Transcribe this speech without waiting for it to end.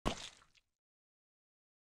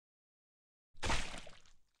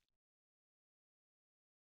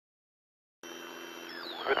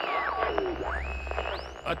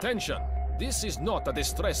Attention! This is not a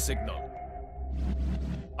distress signal.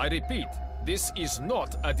 I repeat, this is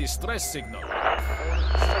not a distress signal.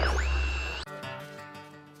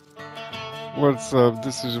 What's up?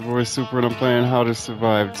 This is your boy Super and I'm playing How to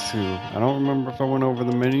Survive 2. I don't remember if I went over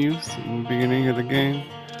the menus in the beginning of the game.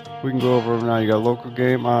 We can go over them now. You got local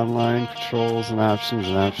game, online, controls, and options.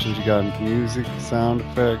 You got music, sound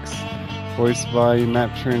effects, voice volume,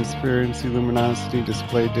 map transparency, luminosity,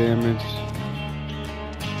 display damage.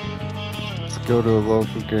 Let's go to a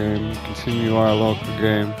local game, continue our local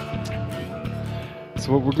game.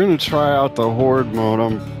 So we're going to try out the Horde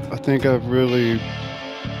mode. I think I've really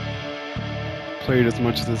played as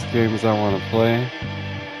much of this game as I want to play,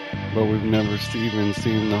 but we've never even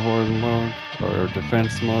seen the Horde mode or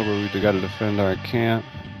defense mode where we got to defend our camp.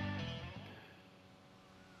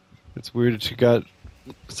 It's weird that you got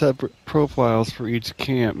separate profiles for each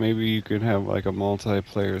camp. Maybe you could have like a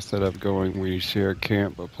multiplayer setup going where you share a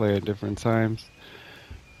camp but play at different times.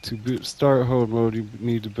 To start Horde mode, you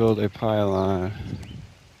need to build a pylon.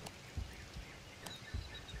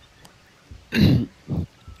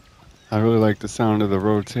 I really like the sound of the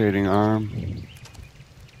rotating arm.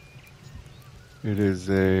 It is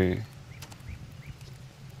a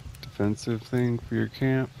defensive thing for your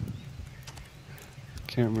camp.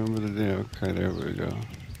 Can't remember the name. Okay, there we go.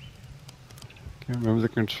 Can't remember the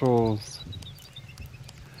controls.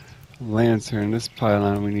 Lantern. This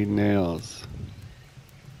pylon we need nails.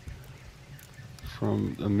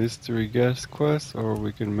 From a mystery guest quest, or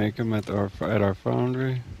we can make them at our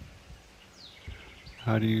foundry.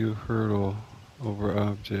 How do you hurdle over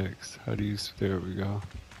objects? How do you... There we go.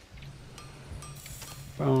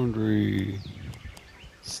 Foundry.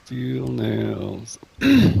 Steel nails.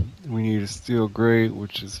 We need a steel grate,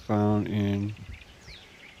 which is found in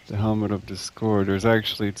the Helmet of Discord. There's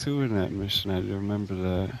actually 2 in that mission. I remember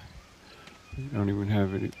that. We don't even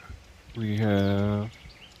have any... We have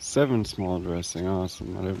 7 small dressing.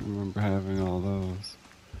 Awesome. I don't remember having all those.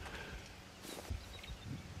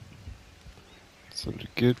 So to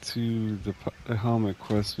get to the helmet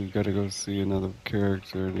quest, we've got to go see another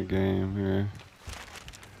character in the game here.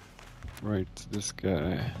 Right to this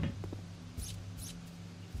guy.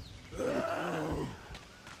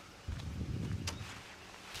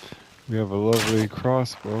 We have a lovely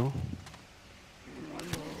crossbow.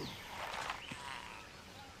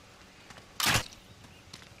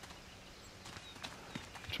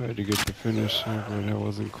 Tried to get the finisher, but that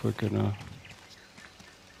wasn't quick enough.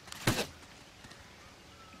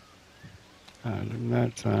 Not in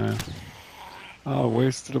that time. Oh,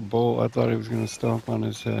 wasted a bolt. I thought he was going to stomp on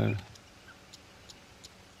his head.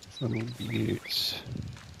 Son of a bitch.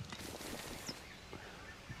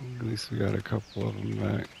 At least we got a couple of them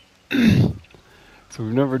back. So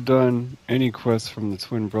we've never done any quests from the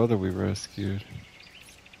twin brother we rescued.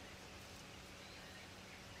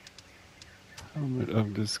 Helmet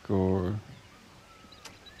of Discord.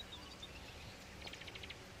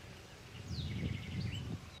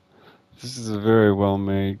 This is a very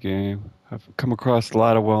well-made game. I've come across a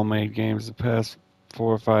lot of well-made games the past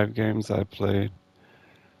 4 or 5 games I played.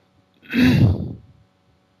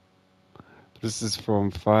 This is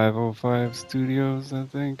from 505 Studios, I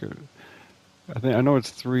think. I know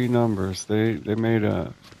it's 3 numbers. They made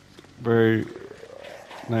a very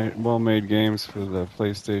well-made games for the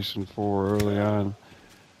PlayStation 4 early on,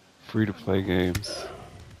 free-to-play games.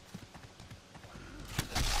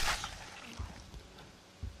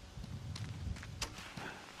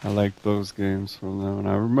 I like those games from them, and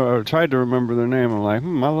I tried to remember their name. I'm like,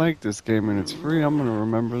 I like this game, and it's free. I'm gonna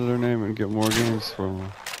remember their name and get more games from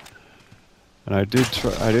them. And I did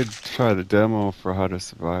try the demo for How to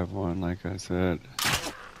Survive 1, like I said.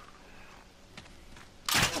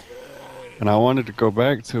 And I wanted to go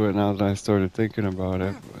back to it now that I started thinking about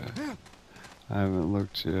it, but I haven't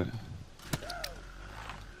looked yet.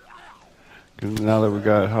 'Cause now that we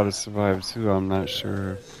got How to Survive 2, I'm not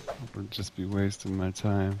sure if I'll just be wasting my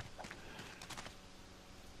time.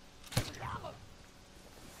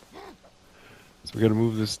 So we gotta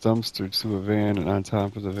move this dumpster to a van, and on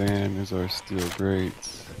top of the van is our steel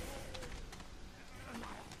grates.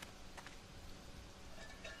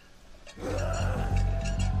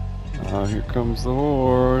 Oh, here comes the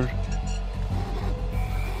Horde.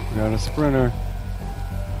 We got a sprinter.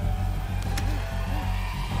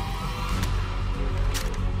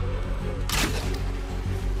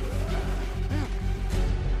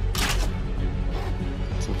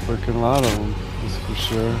 It's a freaking lot of them, that's for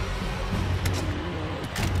sure.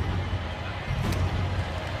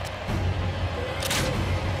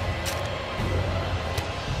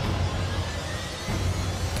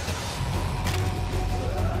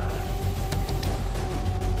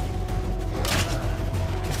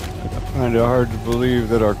 Find it hard to believe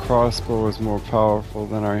that our crossbow is more powerful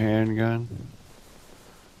than our handgun.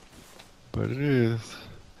 But it is.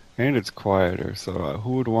 And it's quieter, so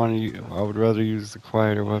who would want to I would rather use the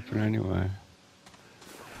quieter weapon anyway.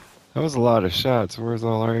 That was a lot of shots. Where's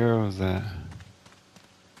all our arrows at?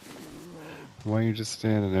 Why are you just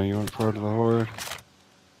standing there? You want part of the horde?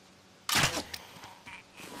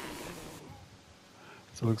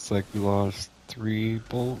 So it looks like we lost 3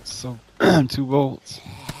 bolts, so 2 bolts.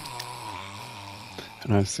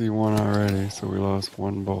 And I see one already, so we lost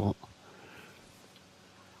 1 bolt.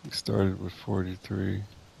 We started with 43. We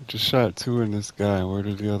just shot 2 in this guy. Where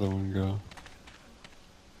did the other one go?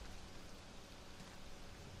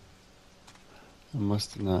 I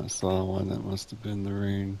must have not saw one. That must have been the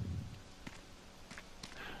rain.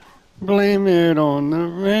 Blame it on the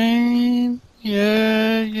rain.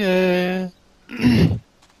 Yeah, yeah.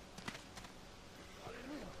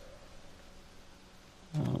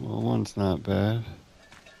 Oh, well, one's not bad.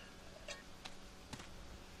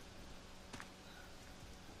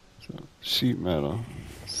 So, sheet metal.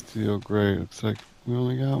 Steel gray. Looks like we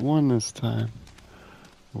only got 1 this time.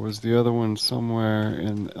 Or was the other one somewhere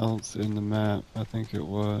else in the map? I think it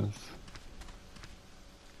was.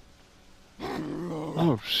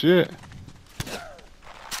 Oh, shit.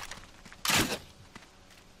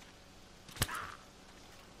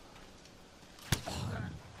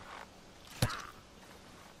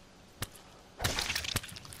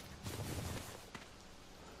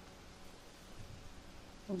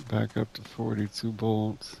 Back up to 42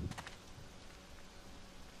 bolts.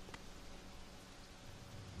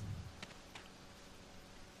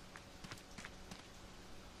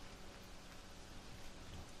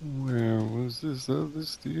 Where was this other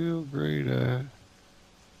steel grate at?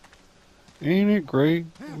 Ain't it great?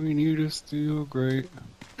 We need a steel grate.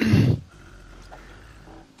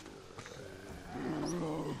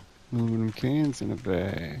 Aluminum cans in a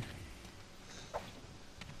bag.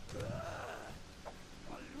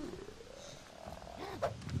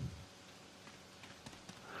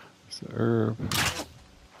 It's a herb.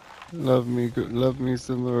 Love me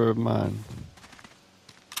some herb, man.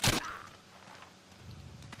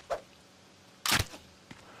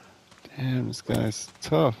 Damn, this guy's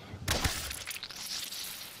tough.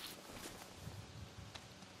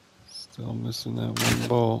 Still missing that 1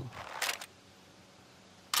 bolt.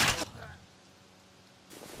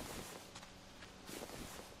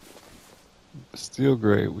 Steel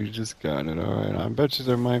grate, we just got it. Alright, I bet you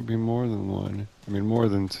there might be more than 1. I mean, more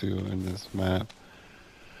than 2 in this map.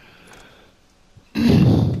 But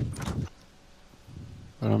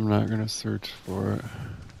I'm not gonna search for it.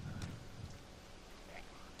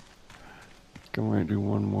 I think I might do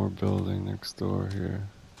 1 more building next door here.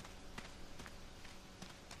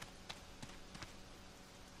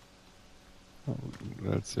 Oh,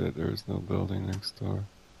 that's it, there's no building next door.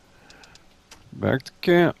 Back to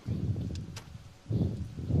camp.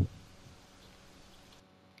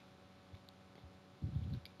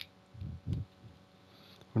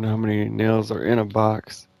 Wonder how many nails are in a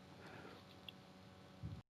box.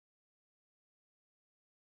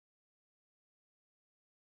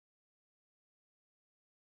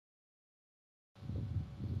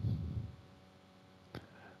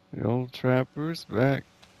 The old trapper's back.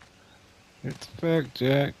 It's back,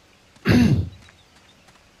 Jack.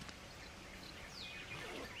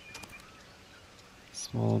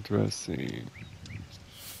 Small dressing.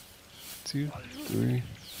 2, 3,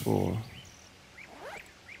 4.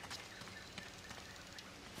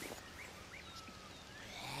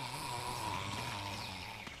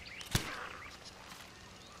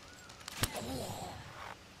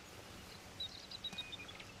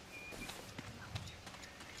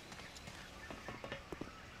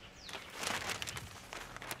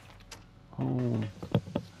 Home.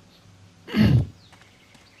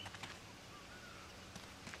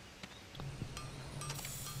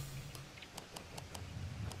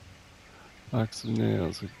 Box of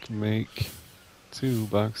nails. We can make 2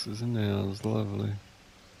 boxes of nails. Lovely.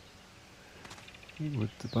 With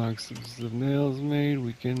the boxes of nails made,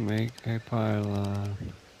 we can make a pylon.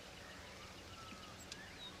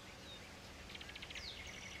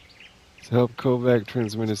 To help Kovac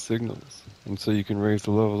transmit his signals, and so you can raise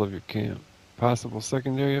the level of your camp. Possible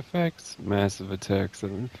secondary effects: massive attacks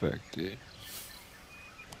of infected.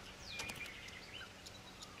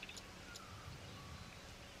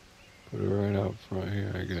 Put it right out front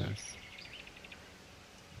here, I guess.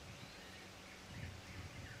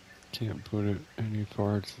 Can't put it any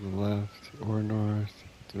far to the left or north.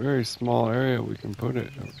 It's a very small area we can put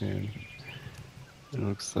it in. It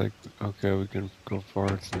looks like, okay, we can go far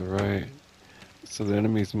to the right. So the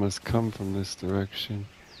enemies must come from this direction.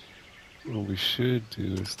 What we should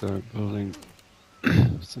do is start building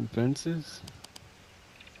some fences.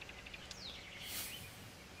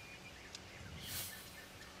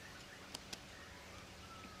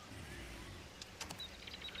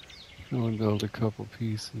 Only build a couple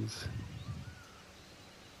pieces.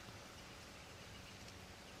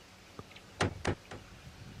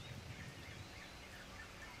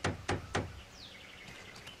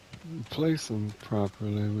 Place them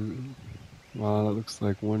properly. Wow, that looks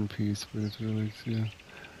like one piece, but it's really two.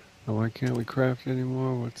 Now, why can't we craft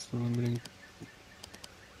anymore? What's the limiting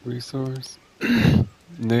resource?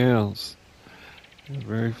 Nails.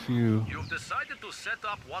 Very few. You've decided to set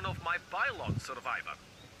up one of my pylons, Survivor.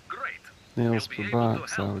 Great. Nails per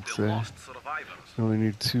box, I would say. You only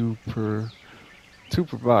need two per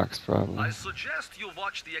box, probably. I suggest you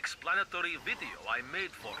watch the explanatory video I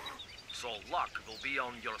made for you, so luck will be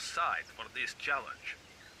on your side for this challenge.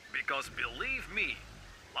 Because believe me,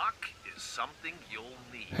 luck is something you'll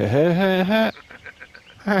need.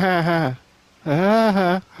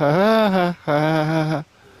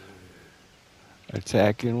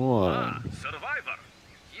 Attacking one. Survivor,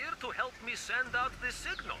 here to help me send out the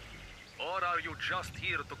signal? Or are you just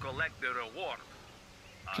here to collect the reward?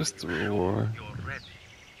 Just the reward. You're ready.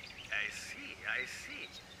 I see.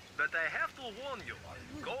 But I have to warn you,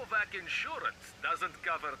 Kovac Insurance doesn't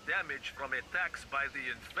cover damage from attacks by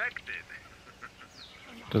the infected.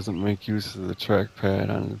 Doesn't make use of the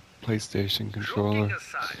trackpad on the PlayStation controller.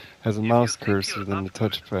 Aside, Has a mouse cursor, then the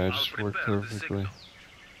touchpad just work perfectly.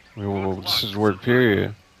 Well, this should work,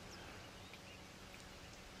 period.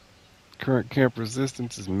 Current camp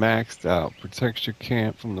resistance is maxed out. Protects your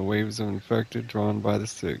camp from the waves of infected drawn by the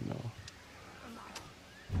signal.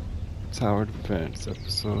 Tower Defense,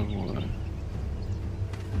 Episode 1.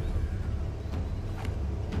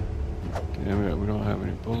 Damn it, we don't have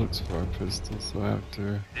any bullets for our pistols, so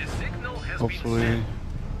after, hopefully...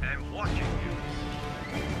 I'm watching you.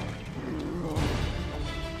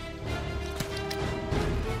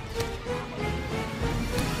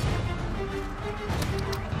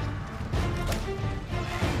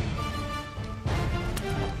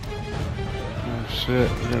 Oh shit,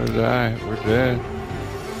 we're gonna die. We're dead.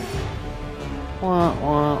 Wah,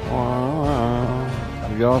 wah, wah,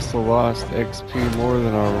 wah. We also lost XP more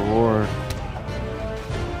than our reward.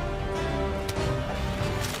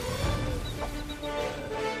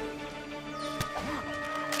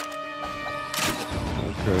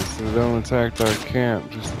 Okay, so they don't attack our camp,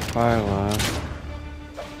 just the pylon.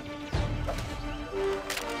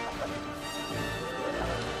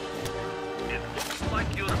 It looks like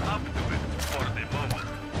you're up to it for the moment.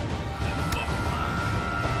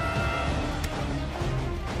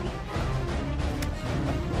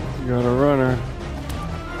 You got a runner.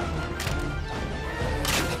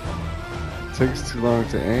 Takes too long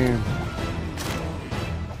to aim.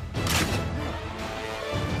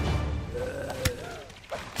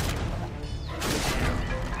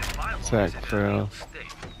 Attack fail.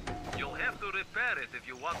 You'll have to repair it if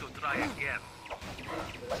you want to try again.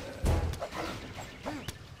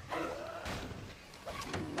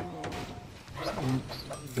 Oops.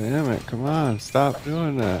 Damn it, come on, stop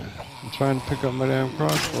doing that. I'm trying to pick up my damn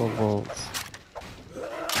crossbow bolts.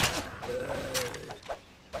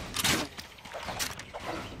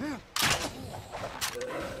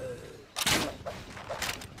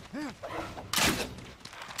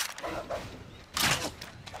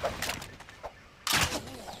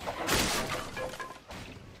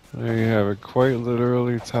 There you have it, quite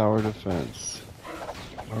literally tower defense.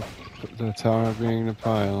 Or the tower being the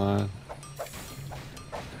pylon.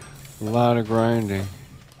 A lot of grinding.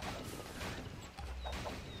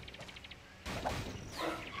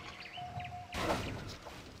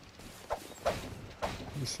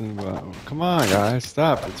 Listen about, come on guys,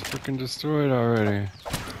 stop, it's freaking destroyed already.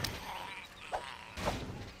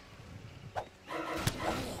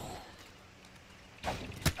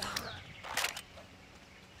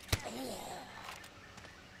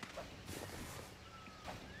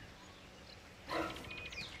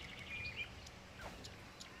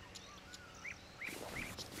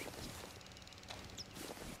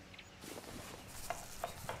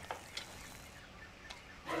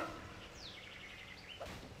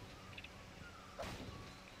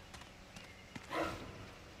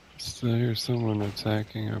 Still hear someone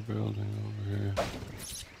attacking our building over here.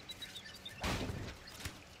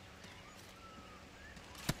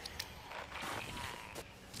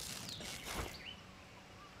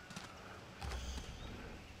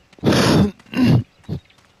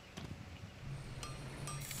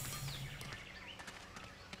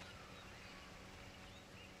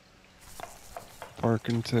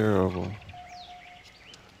 Parking terrible.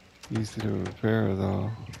 Easy to repair though.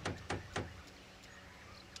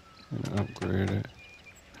 And upgrade it.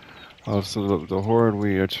 Also, the horde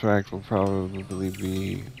we attract will probably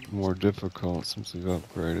be more difficult since we've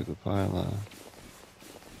upgraded the pylon.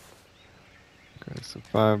 Okay, so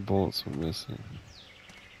 5 bolts were missing.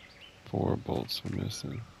 4 bolts were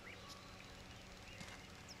missing.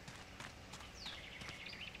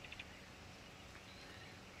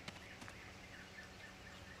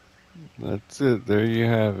 That's it. There you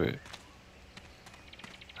have it.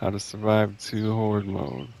 How to survive 2 horde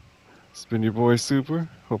mode. It's been your boy Super.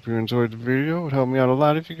 Hope you enjoyed the video. It would help me out a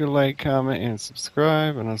lot if you could like, comment, and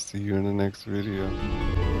subscribe. And I'll see you in the next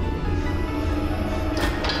video.